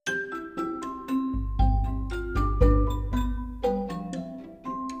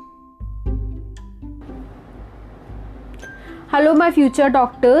Hello my future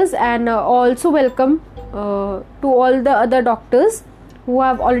doctors, and also welcome to all the other doctors who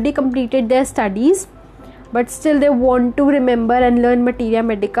have already completed their studies but still they want to remember and learn materia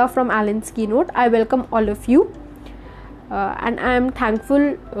medica from Alan's keynote. I welcome all of you, and I am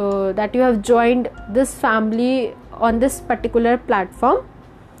thankful that you have joined this family on this particular platform.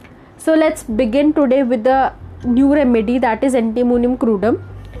 So let's begin today with the new remedy, that is Antimonium Crudum.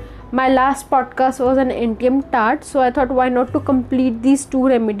 My last podcast was an NTM tart, so I thought why not to complete these two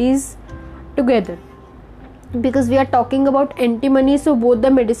remedies together, because we are talking about antimony, so both the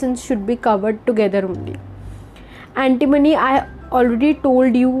medicines should be covered together only. Antimony, I already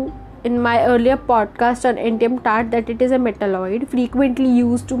told you in my earlier podcast on NTM tart that it is a metalloid frequently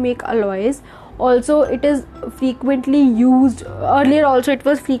used to make alloys. Also it is frequently used, earlier also it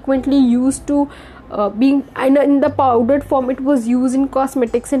was frequently used to being in the powdered form. It was used in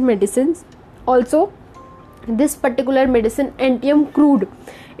cosmetics and medicines. Also this particular medicine, Antium crude,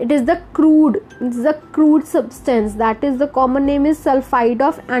 it is the crude substance, that is the common name is sulfide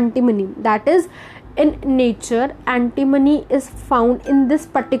of antimony. That is, in nature antimony is found in this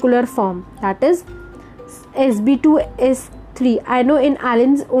particular form, that is Sb2S3. I know in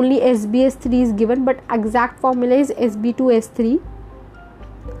Allen's only SbS3 is given, but exact formula is Sb2S3.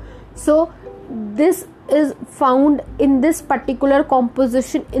 So this is found in this particular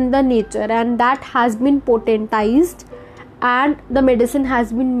composition in the nature, and that has been potentized, and the medicine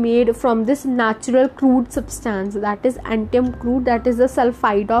has been made from this natural crude substance, that is Antium crude, that is the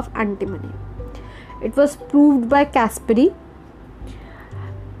sulfide of antimony. It was proved by Caspary,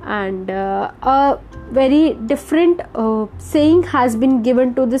 and a very different saying has been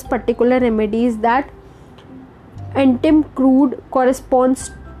given to this particular remedy, is that Antium crude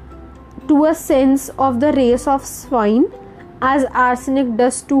corresponds to a sense of the race of swine, as arsenic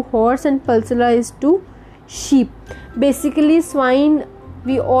does to horse and pulsula is to sheep. Basically swine,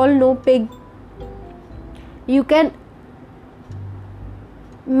 we all know, pig, you can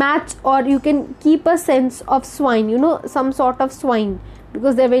match or you can keep a sense of swine, some sort of swine,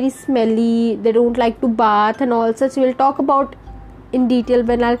 because they're very smelly, they don't like to bath and all such. We'll talk about in detail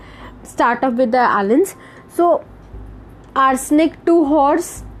when I'll start up with the Allens. So arsenic to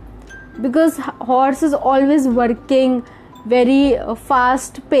horse, because horse is always working, very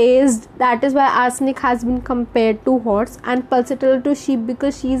fast paced, that is why arsenic has been compared to horse. And pulsatile to sheep,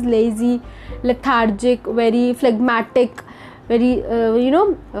 because she is lazy, lethargic, very phlegmatic, very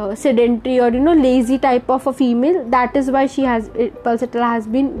sedentary or lazy type of a female. That is why pulsatile has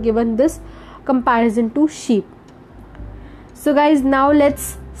been given this comparison to sheep. So guys, now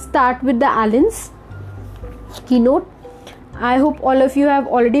let's start with the Allen's keynote. I hope all of you have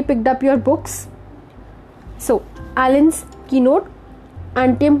already picked up your books. So Allen's keynote,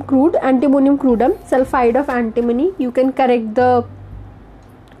 Antimonium Crudum, sulfide of antimony. You can correct the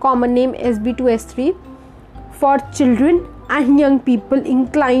common name Sb2S3, for children and young people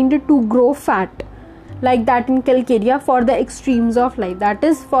inclined to grow fat, like that in calcarea, for the extremes of life. That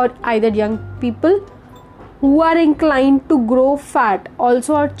is for either young people who are inclined to grow fat,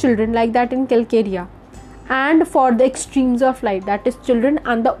 also or children, like that in calcarea, and for the extremes of life, that is children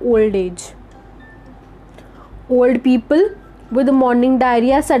and the old age. Old people with morning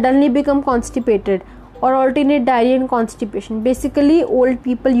diarrhea suddenly become constipated, or alternate diarrhea and constipation. Basically old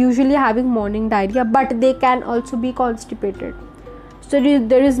people usually having morning diarrhea, but they can also be constipated. So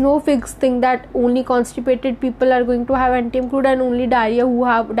there is no fixed thing that only constipated people are going to have Antium crude and only who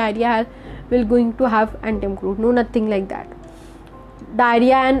have diarrhea will going to have Antium crude. No, nothing like that.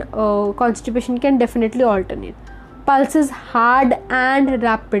 Diarrhea and constipation can definitely alternate. Pulse is hard and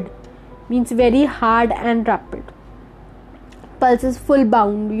rapid, means very hard and rapid. Pulse is full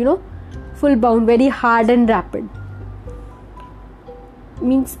bound, very hard and rapid,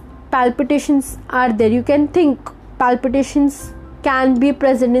 means palpitations are there. You can think palpitations can be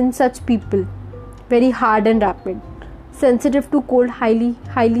present in such people, very hard and rapid. Sensitive to cold,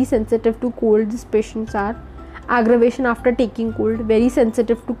 highly sensitive to cold, these patients are. Aggravation after taking cold, very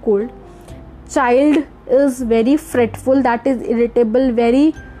sensitive to cold. Child is very fretful, that is irritable,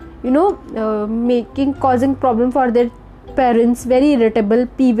 very causing problem for their parents, very irritable.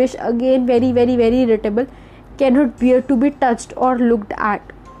 Peevish, again very irritable. Cannot bear to be touched or looked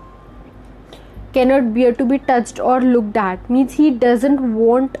at, means he doesn't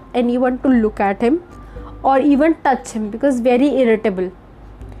want anyone to look at him or even touch him, because very irritable,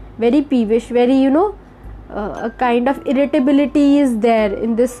 very peevish, very a kind of irritability is there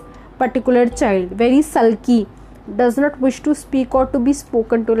in this particular child. Very sulky, does not wish to speak or to be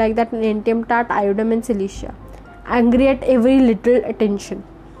spoken to, like that in NTM tart, iodine and silicia. Angry at every little attention.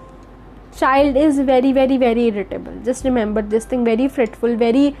 child is very, very, very irritable. Just remember this thing, very fretful,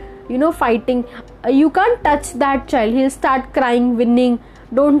 very, fighting. You can't touch that child. He'll start crying, whining,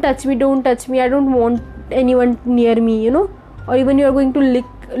 don't touch me, I don't want anyone near me, or even you're going to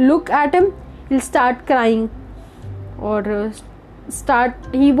look at him, he'll start crying, or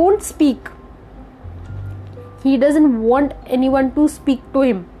he won't speak. He doesn't want anyone to speak to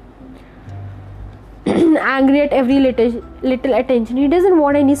him. Angry at every little attention. He doesn't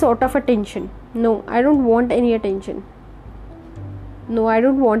want any sort of attention. No, I don't want any attention.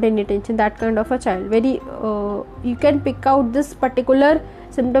 That kind of a child. Very you can pick out this particular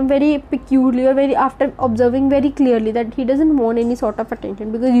symptom very peculiar, very after observing very clearly that he doesn't want any sort of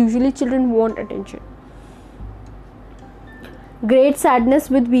attention, because usually children want attention. Great sadness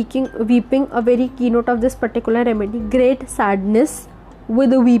with weeping, a very keynote of this particular remedy. Great sadness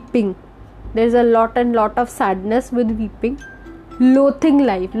with weeping. There's a lot of sadness with weeping. Loathing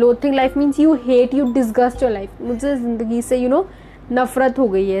life means you hate, you disgust your life. मुझे जिंदगी से नफरत हो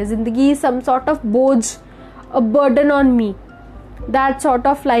गई है, जिंदगी some sort of बोझ, a burden on me. That sort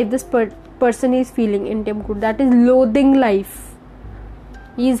of life this person is feeling in Tim Crud. That is loathing life.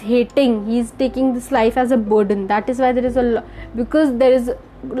 He is hating, he is taking this life as a burden. That is why there is because there is a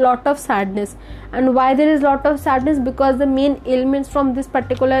lot of sadness. And why there is a lot of sadness? Because the main ailments from this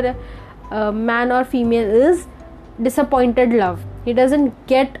particular man or female is disappointed love. He doesn't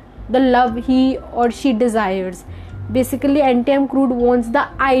get the love he or she desires. Basically, Antimonium Crud wants the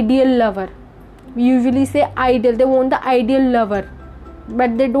ideal lover. We usually say ideal. They want the ideal lover,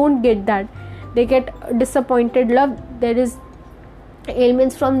 but they don't get that. They get disappointed love. There is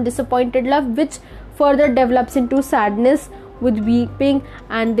ailments from disappointed love, which further develops into sadness with weeping,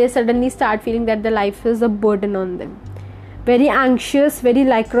 and they suddenly start feeling that the life is a burden on them. Very anxious, very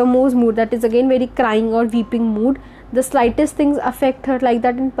lachrymose mood. That is again very crying or weeping mood. The slightest things affect her, like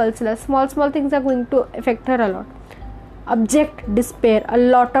that in Pulsula. Small things are going to affect her a lot. Abject despair, a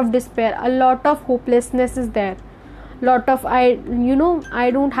lot of despair, a lot of hopelessness is there. Lot of I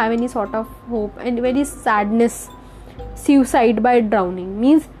don't have any sort of hope, and very sadness. Suicide by drowning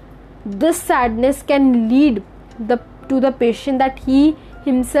means this sadness can lead to the patient that he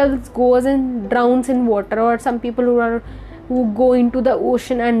himself goes and drowns in water, or some people who go into the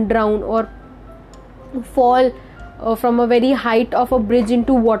ocean and drown, or fall from a very height of a bridge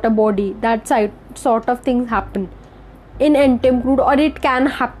into water body. That sort of things happen in Antimonium Crud, or it can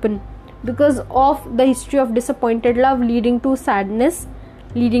happen because of the history of disappointed love leading to sadness,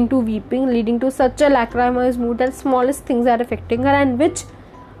 leading to weeping, leading to such a lachrymose mood that smallest things are affecting her, and which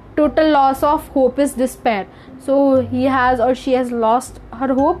total loss of hope is despair. So he has or she has lost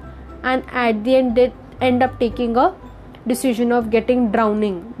her hope, and at the end they end up taking a decision of getting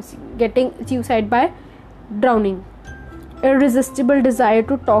suicide by drowning. Irresistible desire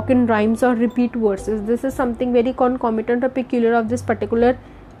to talk in rhymes or repeat verses. This is something very concomitant or peculiar of this particular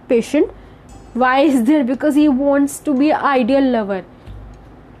patient. Why is there? Because he wants to be an ideal lover.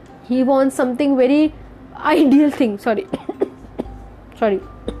 He wants something very ideal thing. Sorry.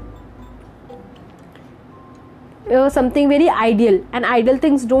 Something very ideal, and ideal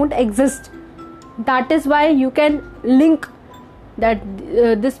things don't exist. That is why you can link that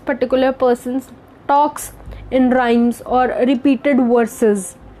this particular person talks in rhymes or repeated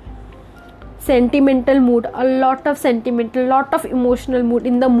verses. Sentimental mood, a lot of emotional mood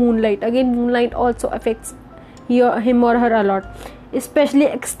in the moonlight. Again, moonlight also affects him or her a lot. Especially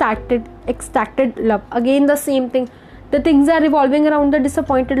ecstatic love. Again, the same thing. The things are revolving around the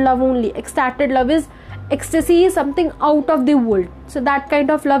disappointed love only. Ecstatic love is ecstasy, is something out of the world. So that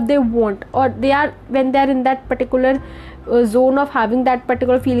kind of love they want, or when they are in that particular zone of having that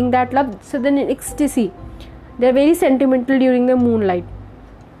particular feeling, that love. So then in ecstasy, they are very sentimental during the moonlight.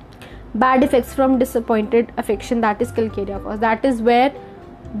 Bad effects from disappointed affection, that is calcarea cause. That is where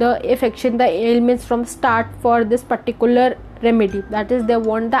the affection, the ailments from start for this particular remedy. That is, they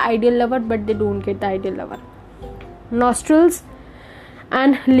want the ideal lover, but they don't get the ideal lover. Nostrils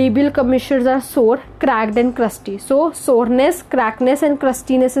and labial commissures are sore, cracked and crusty. So soreness, crackness and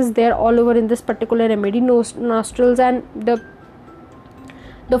crustiness is there all over in this particular remedy. Nostrils and the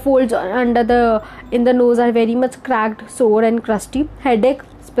folds under in the nose are very much cracked, sore and crusty. Headache,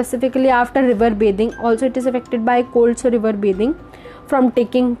 specifically after river bathing. Also it is affected by cold, so river bathing from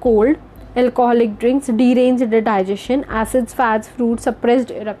taking cold. Alcoholic drinks, deranged digestion, acids, fats, fruits,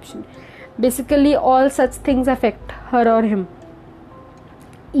 suppressed eruption. Basically all such things affect her or him.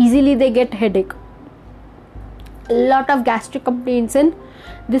 Easily they get headache. A lot of gastric complaints in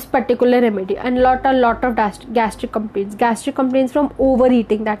this particular remedy, and lot of gastric complaints from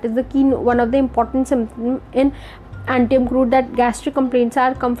overeating. That is the key, one of the important symptoms in Antimonium crude that gastric complaints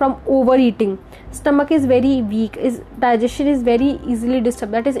are come from overeating. Stomach is very weak, digestion is very easily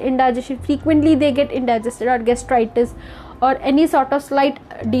disturbed, that is indigestion. Frequently they get indigested, or gastritis, or any sort of slight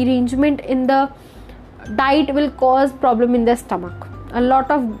derangement in the diet will cause problem in the stomach. A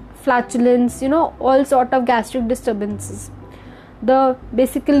lot of flatulence, all sort of gastric disturbances. The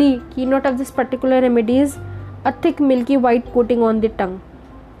basically keynote of this particular remedy is a thick milky white coating on the tongue,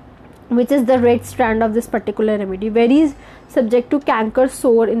 which is the red strand of this particular remedy. Very subject to canker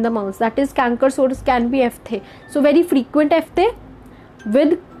sore in the mouth, that is canker sores can be fthe. So very frequent fthe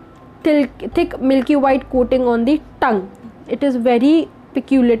with thick milky white coating on the tongue. It is very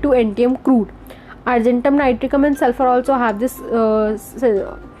peculiar to Antimonium crude. Argentum nitricum and sulfur also have this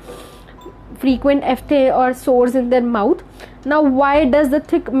frequent fthe or sores in their mouth. Now why does the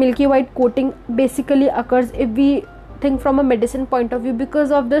thick milky white coating basically occurs if we think from a medicine point of view?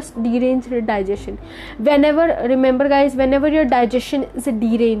 Because of this deranged digestion. Remember guys, whenever your digestion is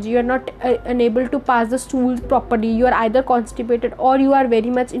deranged, you are not unable to pass the stools properly, you are either constipated or you are very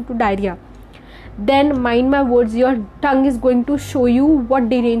much into diarrhea, then mind my words, your tongue is going to show you what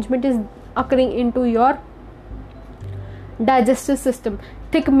derangement is occurring into your digestive system.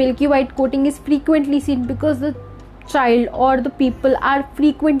 Thick milky white coating is frequently seen because the child or the people are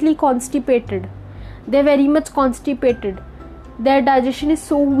frequently constipated. They're very much constipated, their digestion is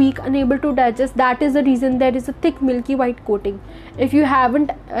so weak, unable to digest. That is the reason there is a thick milky white coating. If you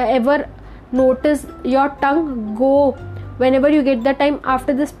haven't ever noticed your tongue, go whenever you get the time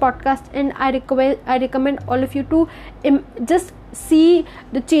after this podcast, and I recommend all of you to just see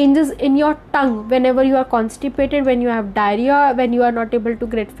the changes in your tongue whenever you are constipated, when you have diarrhea, when you are not able to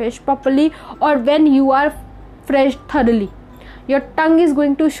get fresh properly, or when you are fresh thoroughly. Your tongue is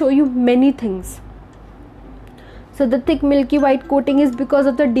going to show you many things. So the thick milky white coating is because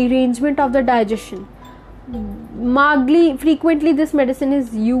of the derangement of the digestion. Frequently this medicine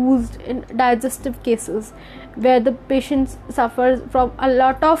is used in digestive cases where the patient suffers from a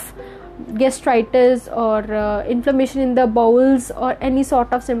lot of gastritis or inflammation in the bowels or any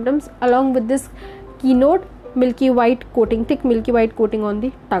sort of symptoms, along with this keynote milky white coating, thick milky white coating on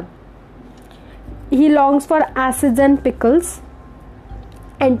the tongue. He longs for acids and pickles.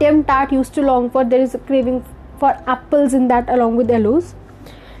 Antimonium tart used to long for, there is a craving for apples in that, along with aloes.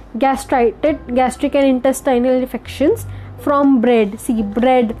 Gastric and intestinal infections from bread. See,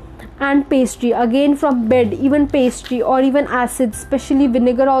 bread and pastry, again from bread, even pastry or even acids, especially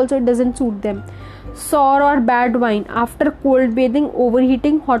vinegar also doesn't suit them. Sour or bad wine after cold bathing,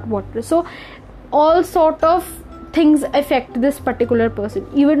 overheating, hot water. So all sort of things affect this particular person.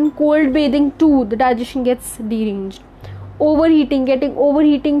 Even cold bathing too, the digestion gets deranged. Getting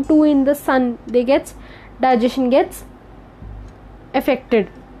overheating too in the sun, digestion gets affected.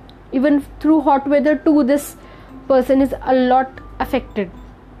 Even through hot weather too, this person is a lot affected.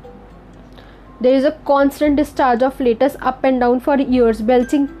 There is a constant discharge of flatus up and down for years,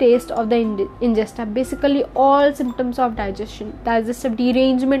 belching taste of the ingesta. Basically all symptoms of digestion, digestive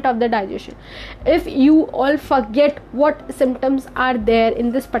derangement of the digestion. If you all forget what symptoms are there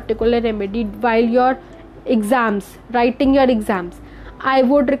in this particular remedy while your exams, writing your exams, I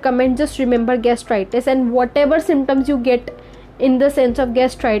would recommend just remember gastritis, and whatever symptoms you get in the sense of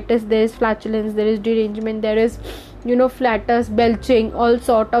gastritis, there is flatulence, there is derangement, there is flatus, belching, all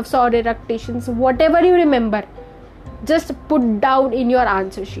sort of sore eructations, whatever you remember, just put down in your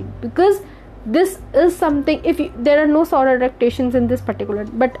answer sheet, because this is something. There are no sore eructations in this particular,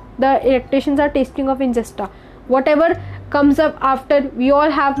 but the eructations are tasting of ingesta. Whatever comes up after, we all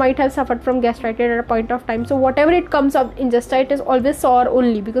might have suffered from gastritis at a point of time, so whatever it comes up ingesta, it is always sore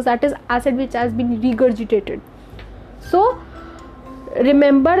only, because that is acid which has been regurgitated. So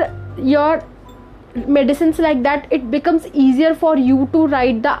remember your medicines like that, it becomes easier for you to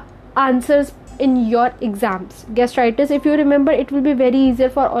write the answers in your exams. Gastritis, if you remember, it will be very easier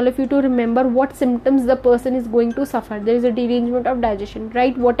for all of you to remember what symptoms the person is going to suffer. There is a derangement of digestion,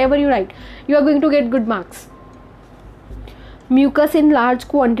 right? Whatever you write, you are going to get good marks. Mucus in large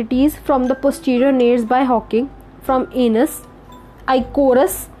quantities from the posterior nares by hawking, from anus,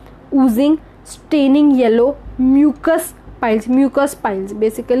 ichorus, oozing, staining yellow, mucus piles,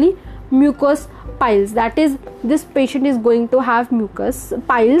 basically mucus piles. That is, this patient is going to have mucus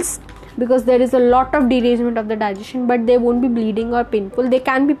piles because there is a lot of derangement of the digestion, but they won't be bleeding or painful. They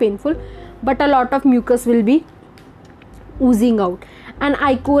can be painful, but a lot of mucus will be oozing out. And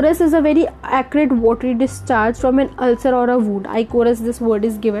ichorus is a very acrid watery discharge from an ulcer or a wound. Ichorus, this word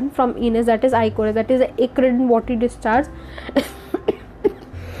is given from anus, that is ichorus, that is an acrid and watery discharge.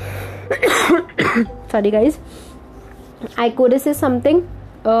 Sorry guys. Ichorus is something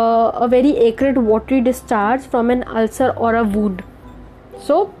a very acrid watery discharge from an ulcer or a wound.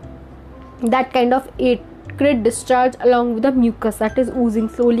 So that kind of acrid discharge along with the mucus that is oozing,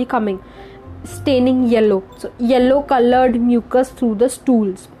 slowly coming, staining yellow. So yellow colored mucus through the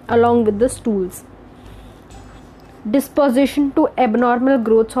stools, along with the stools. Disposition to abnormal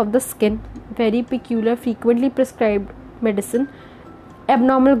growths of the skin, very peculiar, frequently prescribed medicine.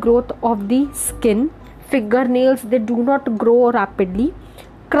 Abnormal growth of the skin. Fingernails, they do not grow rapidly.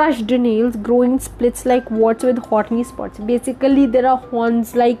 Crushed nails, growing splits like warts with horny spots. Basically there are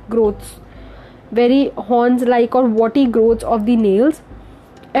horns like growths, very horns like or warty growths of the nails.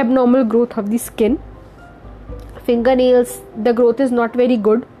 Abnormal growth of the skin. Fingernails, the growth is not very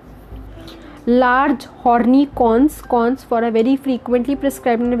good. Large horny corns for a very frequently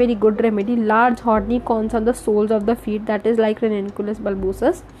prescribed and a very good remedy. Large horny corns on the soles of the feet, that is like ranunculus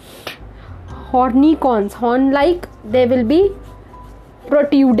bulbosus. Horny corns, horn like, they will be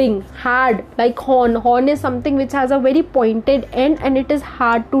protruding, hard, like horn is something which has a very pointed end and it is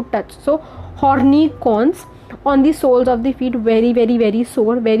hard to touch. So horny corns on the soles of the feet, very very very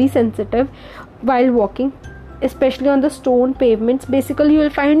sore, very sensitive while walking, especially on the stone pavements. Basically you will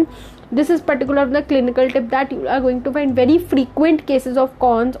find, this is particular the clinical tip, that you are going to find very frequent cases of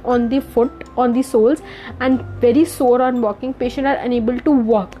corns on the foot, on the soles, and very sore on walking. Patients are unable to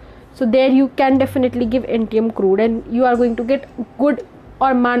walk. So there you can definitely give Antimonium crude and you are going to get good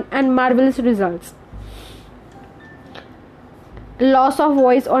and marvelous results. Loss of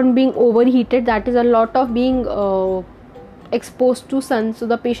voice on being overheated, that is a lot of being exposed to sun, so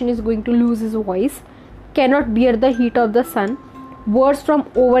the patient is going to lose his voice. Cannot bear the heat of the sun. Worse from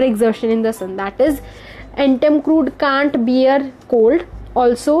overexertion in the sun, that is Antimonium crude can't bear cold.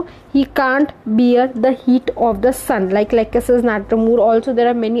 Also he can't bear the heat of the sun, like Lecasis natrum. Also there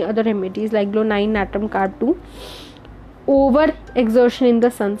are many other remedies like Glonine natrum carb 2. Over exertion in the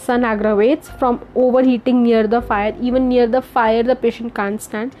sun aggravates from overheating near the fire. Even near the fire the patient can't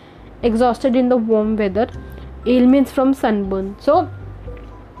stand. Exhausted in the warm weather. Ailments from sunburn, so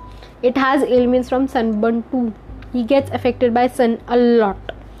it has ailments from sunburn too. He gets affected by sun a lot.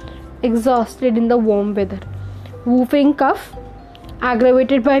 Exhausted in the warm weather. Whooping cough,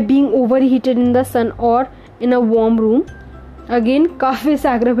 aggravated by being overheated in the sun or in a warm room. Again cough is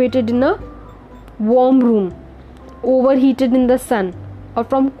aggravated in a warm room, overheated in the sun, or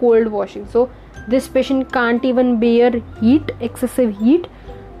from cold washing. So this patient can't even bear heat, excessive heat,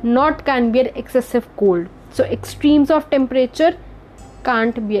 not can bear excessive cold. So extremes of temperature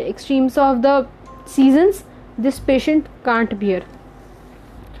can't bear, extremes of the seasons this patient can't bear.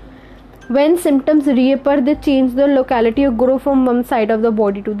 When symptoms reappear, they change the locality or grow from one side of the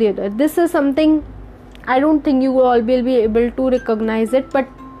body to the other. This is something I don't think you will all be able to recognize it, but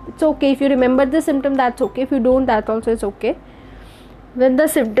it's okay. If you remember the symptom, that's okay. If you don't, that also is okay. When the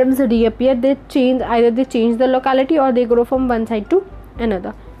symptoms reappear, they change, either they change the locality or they grow from one side to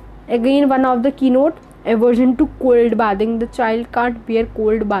another. Again, one of the keynote, aversion to cold bathing. The child can't bear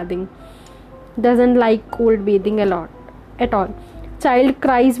cold bathing, doesn't like cold bathing a lot at all. Child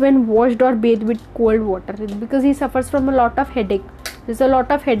cries when washed or bathed with cold water. It's because he suffers from a lot of headache. There's a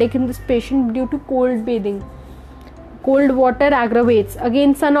lot of headache in this patient due to cold bathing. Cold water aggravates.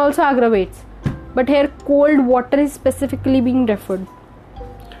 Again, sun also aggravates, but here cold water is specifically being referred.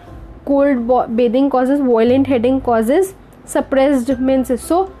 Cold bathing causes violent headache, causes suppressed menses.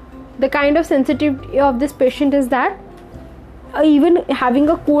 So the kind of sensitivity of this patient is that even having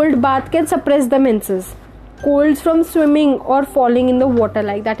a cold bath can suppress the menses. Colds from swimming or falling in the water,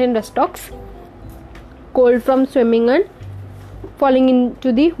 like that in Restox. Cold from swimming and falling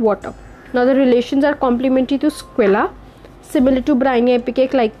into the water. Now the relations are complementary to squilla, similar to briny epicac,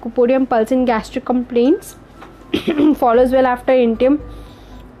 lycopodium pulse in gastric complaints. Follows well after Antimonium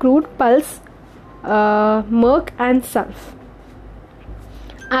crude, pulse, murk and sulph.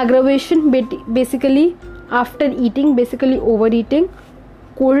 Aggravation basically after eating, basically overeating.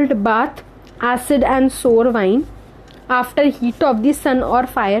 Cold bath, acid and sour wine. After heat of the sun or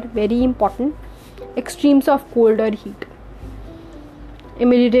fire, very important. Extremes of cold or heat.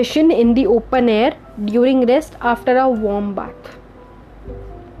 Meditation in the open air during rest after a warm bath.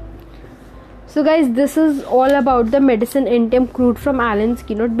 So guys, this is all about the medicine Antimonium crude from Allen's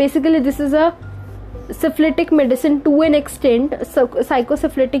keynote. Basically this is a syphilitic medicine to an extent.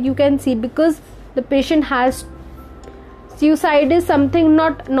 Psychosyphilitic you can see, because the patient has suicide is something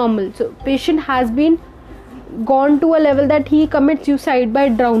not normal. So patient has been gone to a level that he commits suicide by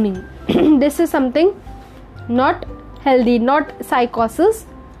drowning. This is something not healthy, not psychosis,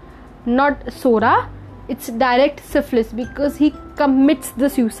 not sora. It's direct syphilis, because he commits the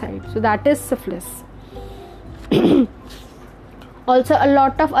suicide. So that is syphilis. Also a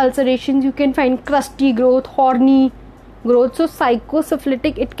lot of ulcerations you can find, crusty growth, horny growth. So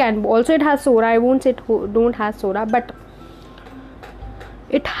psychosyphilitic it can be. Also it has sora. I won't say it don't have sora, but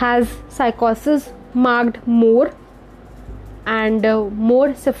it has psychosis marked more, and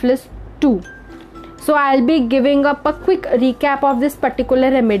more syphilis too. So I'll be giving up a quick recap of this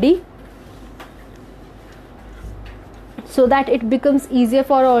particular remedy so that it becomes easier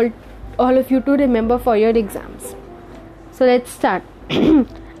for all of you to remember for your exams. So let's start.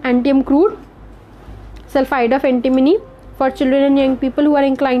 Antium crude, sulfide of antimony for children and young people who are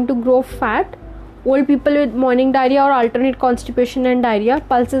inclined to grow fat, old people with morning diarrhea or alternate constipation and diarrhea,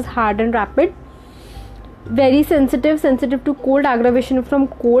 pulse is hard and rapid, very sensitive to cold, aggravation from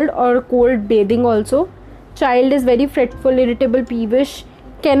cold or cold bathing also. Child is very fretful, irritable, peevish,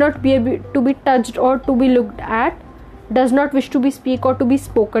 cannot be able to be touched or to be looked at, does not wish to be speak or to be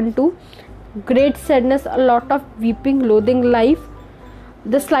spoken to, great sadness, a lot of weeping, loathing life,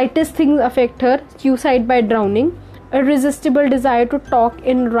 the slightest things affect her, suicide by drowning, irresistible desire to talk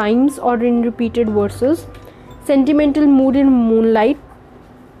in rhymes or in repeated verses, sentimental mood in moonlight,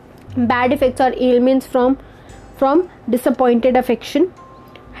 bad effects or ailments from disappointed affection,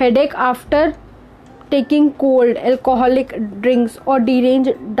 headache after taking cold, alcoholic drinks or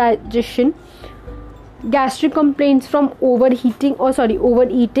deranged digestion, gastric complaints from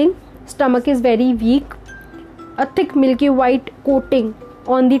overeating, stomach is very weak, a thick milky white coating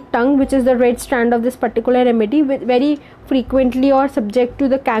on the tongue, which is the red strand of this particular remedy, with very frequently or subject to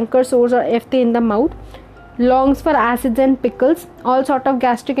the canker sores or ftha in the mouth, longs for acids and pickles, all sort of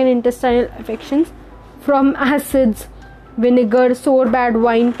gastric and intestinal affections from acids, vinegar, sour bad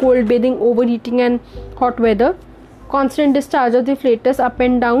wine, cold bathing, overeating and hot weather, constant discharge of the flatus up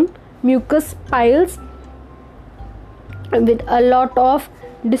and down, mucus piles with a lot of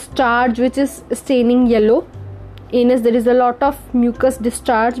discharge which is staining yellow. Anus, there is a lot of mucus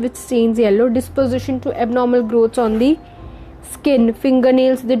discharge which stains yellow, disposition to abnormal growths on the skin,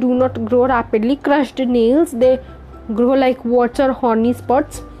 fingernails, they do not grow rapidly, crushed nails, they grow like warts or horny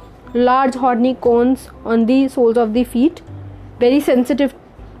spots, large horny cones on the soles of the feet, very sensitive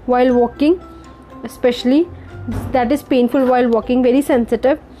while walking, especially that is painful while walking, very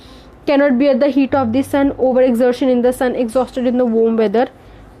sensitive, cannot bear the heat of the sun, overexertion in the sun, exhausted in the warm weather,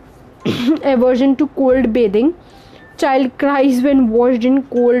 aversion to cold bathing, child cries when washed in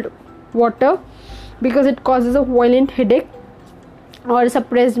cold water because it causes a violent headache or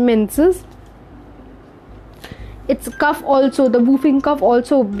suppressed menses. Its cough also, the whooping cough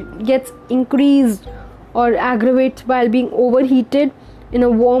also gets increased or aggravates while being overheated in a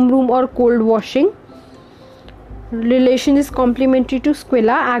warm room or cold washing. Relation is complementary to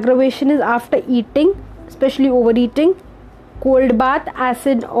squilla. Aggravation is after eating, especially overeating, cold bath,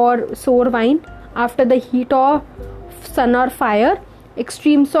 acid or sour wine, after the heat of sun or fire,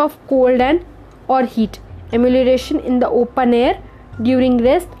 extremes of cold and or heat, amelioration in the open air, during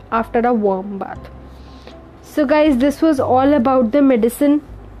rest, after a warm bath. So guys, this was all about the medicine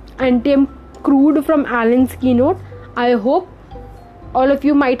Antium crude from Alan's keynote. I hope all of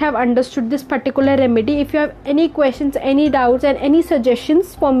you might have understood this particular remedy. If you have any questions, any doubts and any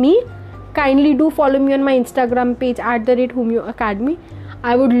suggestions for me, kindly do follow me on my Instagram page @HomeoAcademy.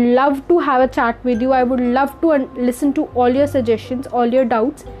 I would love to have a chat with you. I would love to listen to all your suggestions, all your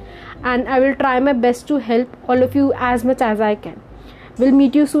doubts, and I will try my best to help all of you as much as I can. We'll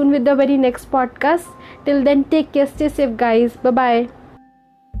meet you soon with the very next podcast. Till then, take care, stay safe guys. Bye bye.